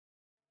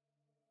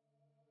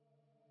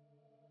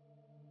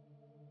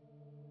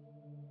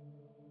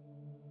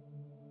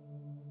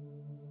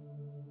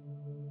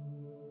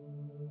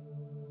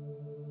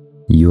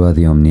You are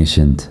the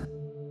omniscient,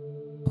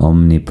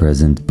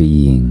 omnipresent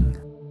being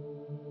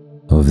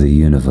of the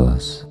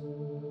universe.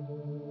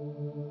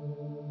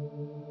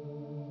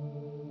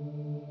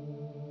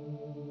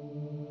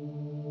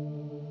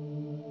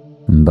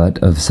 But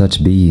of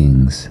such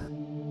beings,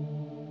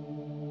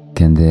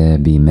 can there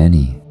be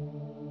many?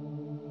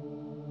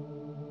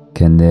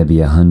 Can there be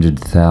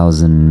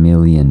 100,000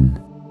 million?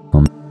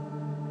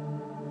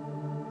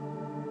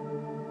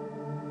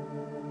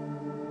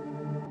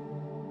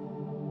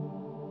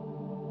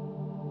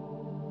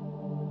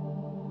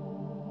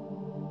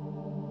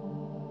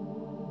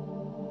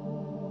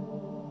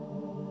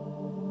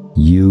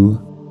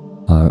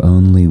 You are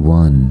only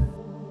one.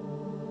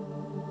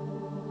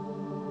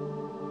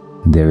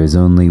 There is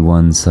only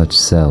one such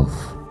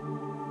self,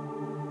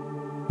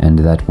 and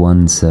that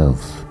one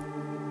self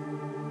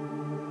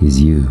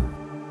is you.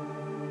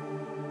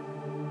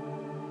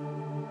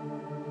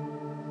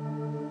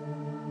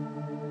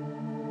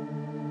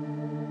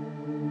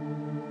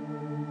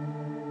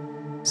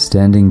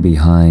 Standing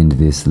behind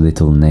this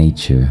little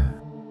nature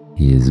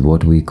is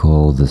what we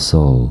call the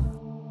soul.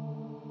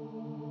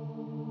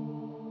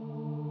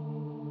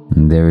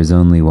 There is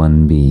only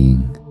one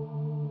being,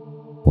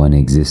 one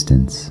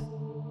existence,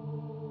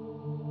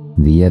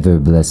 the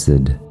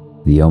ever-blessed,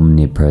 the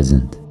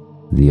omnipresent,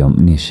 the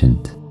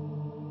omniscient,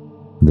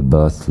 the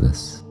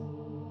birthless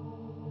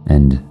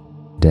and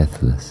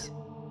deathless.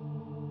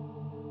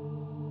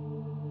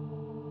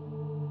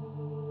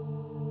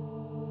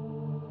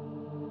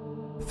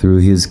 Through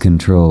his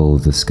control,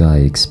 the sky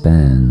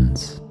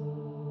expands.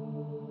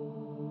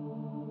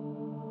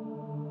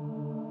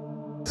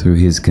 Through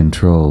his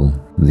control,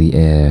 the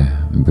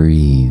air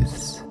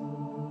breathes.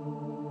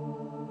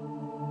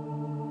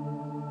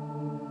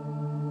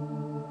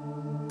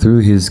 Through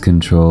his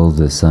control,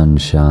 the sun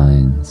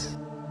shines.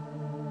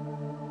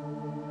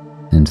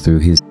 And through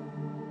his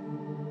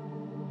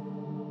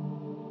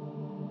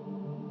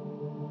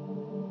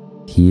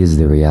He is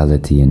the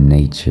reality in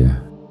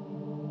nature.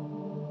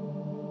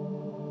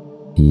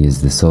 He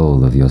is the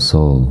soul of your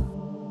soul.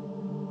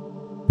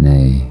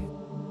 Nay,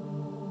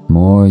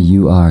 more,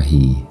 you are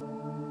He.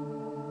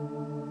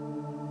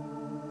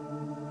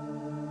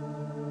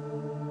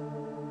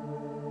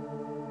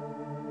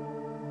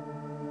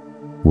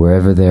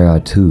 Wherever there are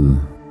two,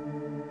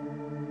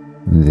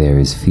 there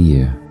is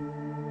fear,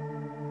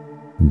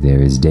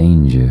 there is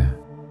danger,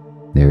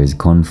 there is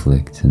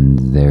conflict, and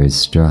there is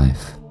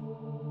strife.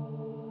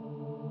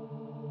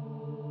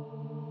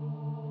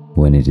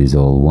 When it is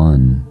all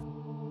one,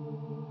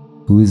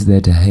 who is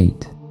there to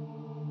hate?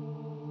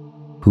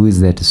 Who is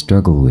there to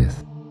struggle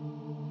with?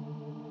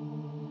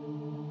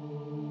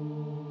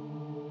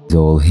 It is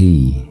all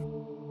He.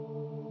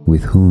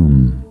 With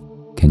whom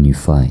can you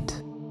fight?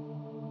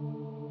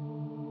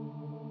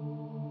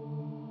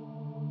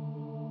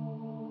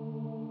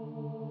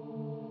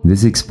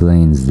 This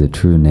explains the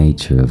true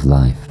nature of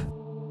life.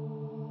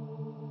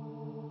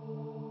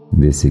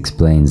 This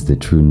explains the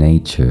true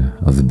nature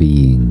of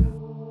being.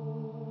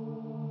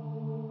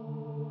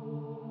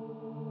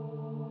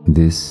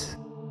 This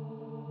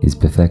is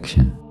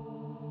perfection,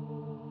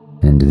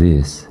 and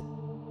this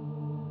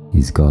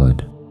is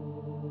God.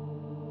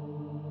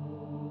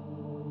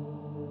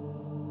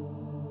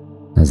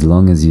 As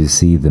long as you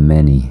see the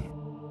many,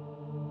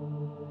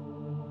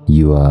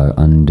 you are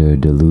under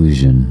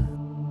delusion.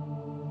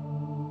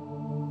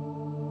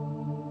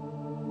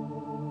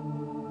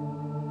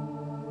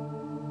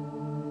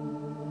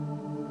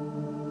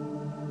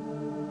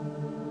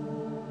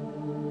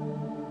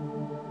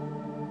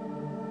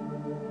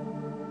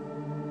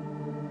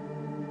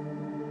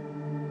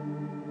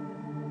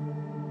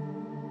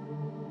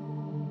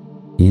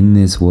 In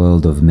this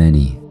world of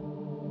many,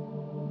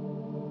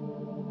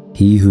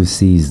 he who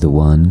sees the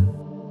one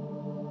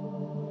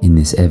in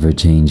this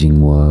ever-changing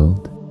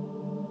world,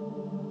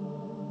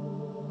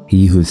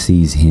 he who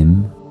sees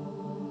him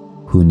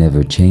who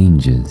never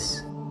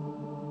changes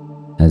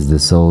as the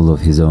soul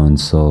of his own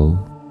soul,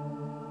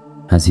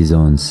 as his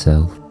own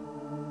self,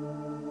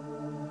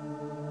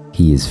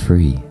 he is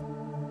free,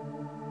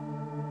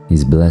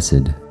 is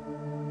blessed.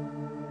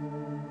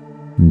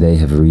 They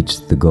have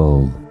reached the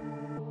goal.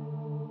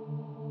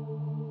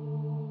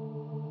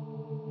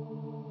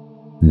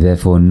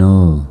 Therefore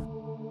know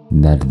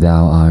that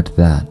thou art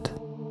that.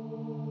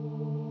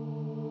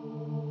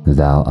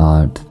 Thou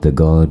art the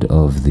God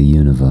of the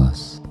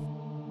universe.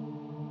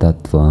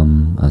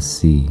 Tattvam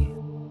Asi.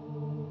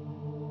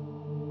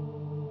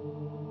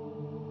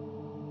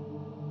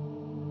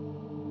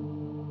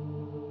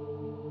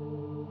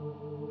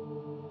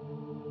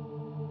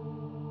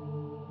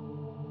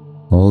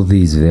 All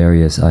these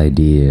various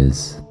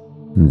ideas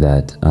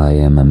that I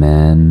am a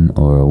man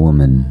or a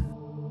woman,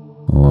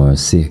 or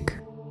sick,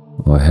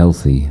 or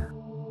healthy,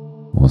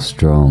 or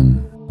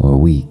strong, or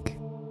weak,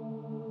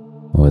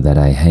 or that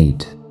I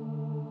hate,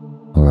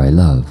 or I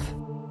love,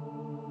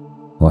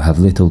 or have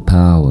little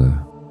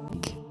power,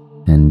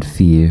 and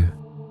fear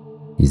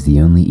is the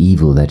only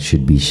evil that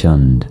should be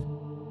shunned.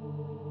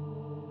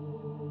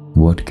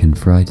 What can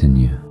frighten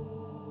you?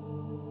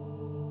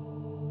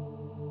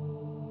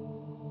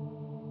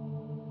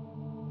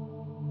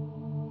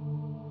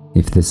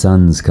 If the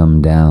suns come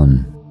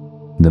down,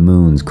 the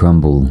moons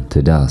crumble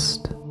to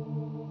dust,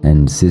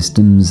 and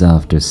systems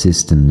after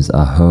systems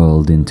are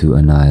hurled into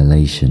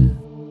annihilation,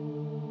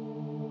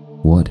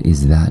 what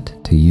is that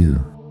to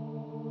you?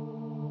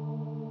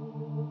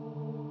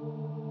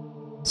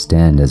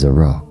 Stand as a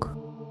rock.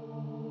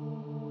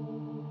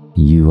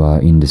 You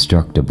are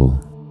indestructible.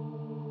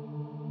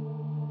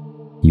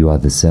 You are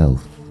the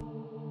Self,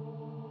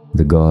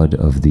 the God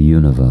of the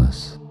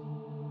universe.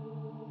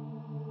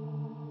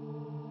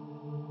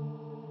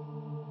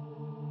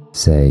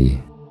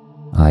 Say,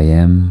 I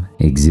am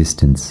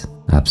existence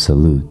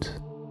absolute,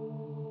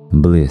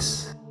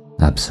 bliss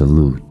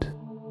absolute,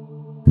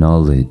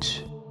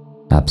 knowledge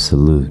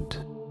absolute.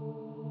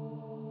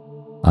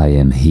 I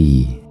am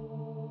He.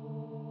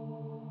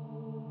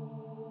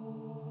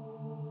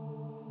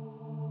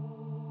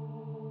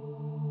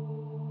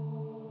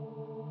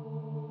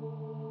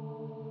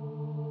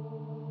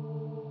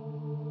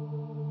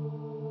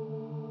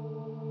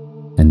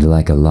 And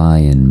like a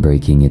lion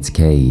breaking its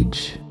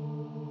cage,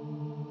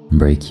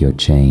 break your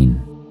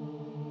chain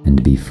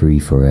and be free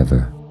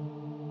forever.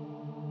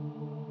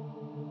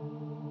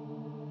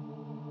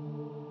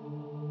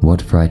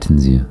 What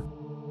frightens you?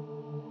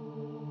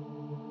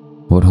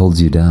 What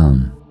holds you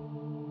down?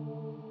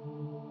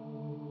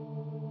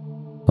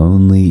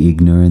 Only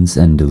ignorance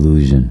and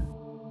delusion.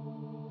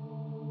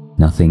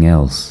 Nothing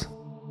else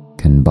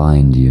can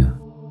bind you.